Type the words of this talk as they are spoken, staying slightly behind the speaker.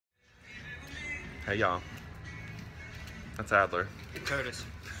Hey y'all, that's Adler. And Curtis.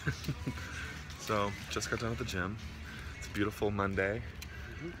 So, just got done at the gym. It's a beautiful Monday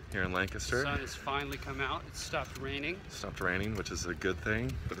here in Lancaster. The sun has finally come out. It stopped raining. Stopped raining, which is a good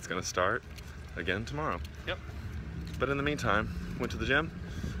thing, but it's gonna start again tomorrow. Yep. But in the meantime, went to the gym.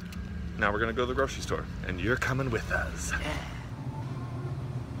 Now we're gonna go to the grocery store, and you're coming with us.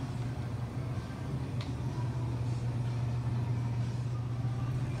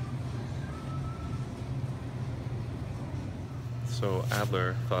 So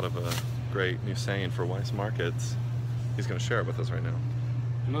Adler thought of a great new saying for Weiss Markets. He's gonna share it with us right now.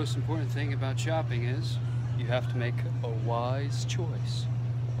 The most important thing about shopping is you have to make a wise choice.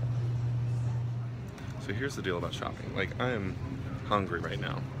 So here's the deal about shopping. Like, I am hungry right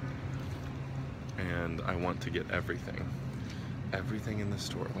now, and I want to get everything in the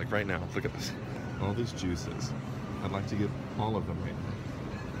store. Like right now, look at this, all these juices. I'd like to get all of them right now,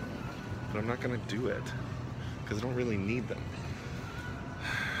 but I'm not gonna do it because I don't really need them.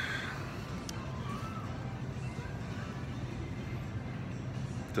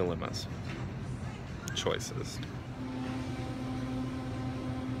 Dilemmas, choices.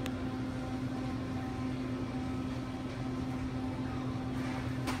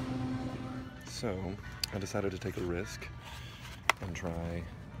 So I decided to take a risk and try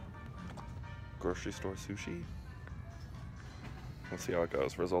grocery store sushi. We'll see how it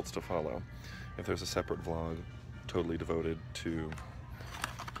goes. Results to follow. If there's a separate vlog totally devoted to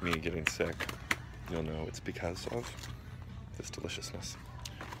me getting sick, you'll know it's because of this deliciousness.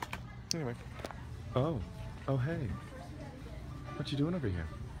 Anyway. Oh, hey. What you doing over here?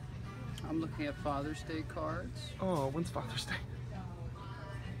 I'm looking at Father's Day cards. Oh, when's Father's Day?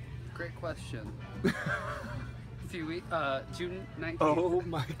 Great question. A few weeks, June 19th. Oh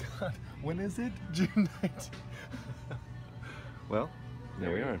my God, when is it? June 19th. Well,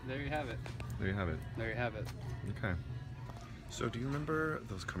 there we are. There you have it. There you have it. There you have it. Okay. So do you remember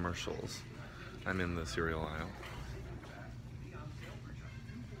those commercials? I'm in the cereal aisle.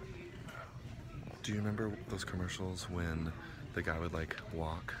 Do you remember those commercials when the guy would like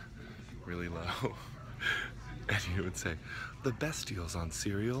walk really low and he would say, the best deals on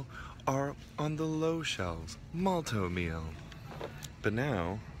cereal are on the low shelves, Malto Meal. But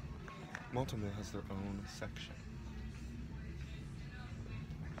now, Malto Meal has their own section.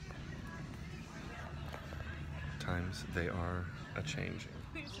 Times they are a-changing.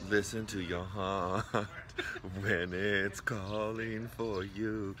 Listen to your heart when it's calling for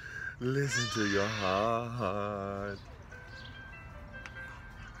you. Listen to your heart.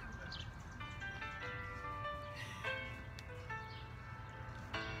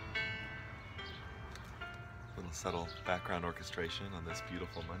 Little subtle background orchestration on this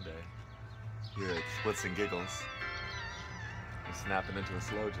beautiful Monday. Here at Splits and Giggles. We're snapping into a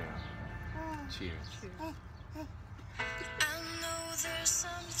slow jam. Cheers. I know there's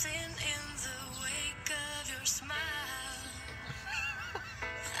something in the wake of your smile.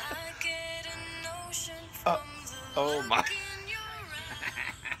 I get a notion from the oh my. look in your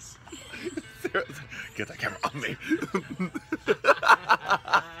eyes. Get that camera on me.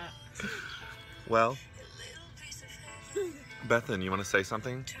 Well, Bethan, you want to say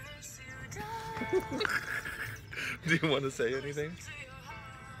something? Do you want to say anything?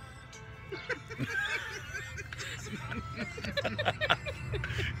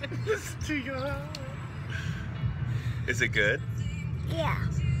 Is it good? Yeah.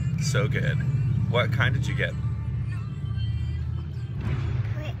 So good. What kind did you get?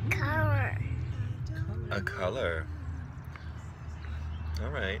 Great color. A color. All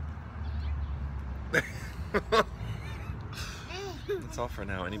right. That's all for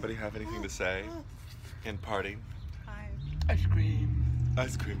now. Anybody have anything to say in parting? Hi. Ice cream.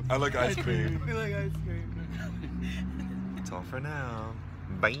 Ice cream. I like ice cream. We like ice cream. That's all for now.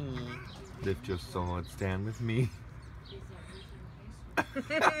 Bye. Lift your sword, stand with me.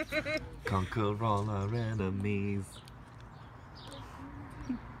 Conquer all our enemies.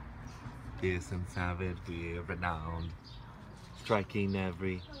 Fierce and savage, we're renowned. Striking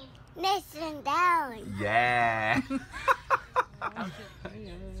every... Listen down. Yeah! Can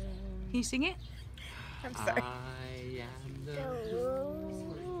you sing it? I'm sorry. I am the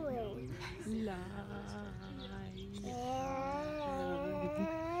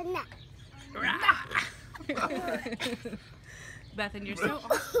Bethan, you're so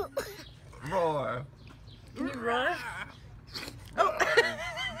awesome. Roar! Can you roar?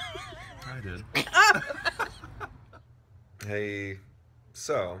 I did. Hey,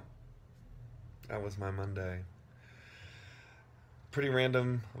 so that was my Monday. Pretty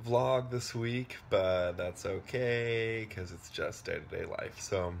random vlog this week, but that's okay because it's just day-to-day life.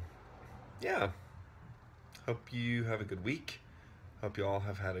 So yeah, Hope you have a good week. Hope you all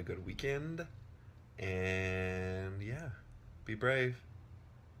have had a good weekend. And yeah, be brave.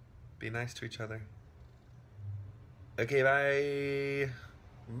 Be nice to each other. Okay, bye.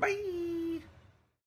 Bye.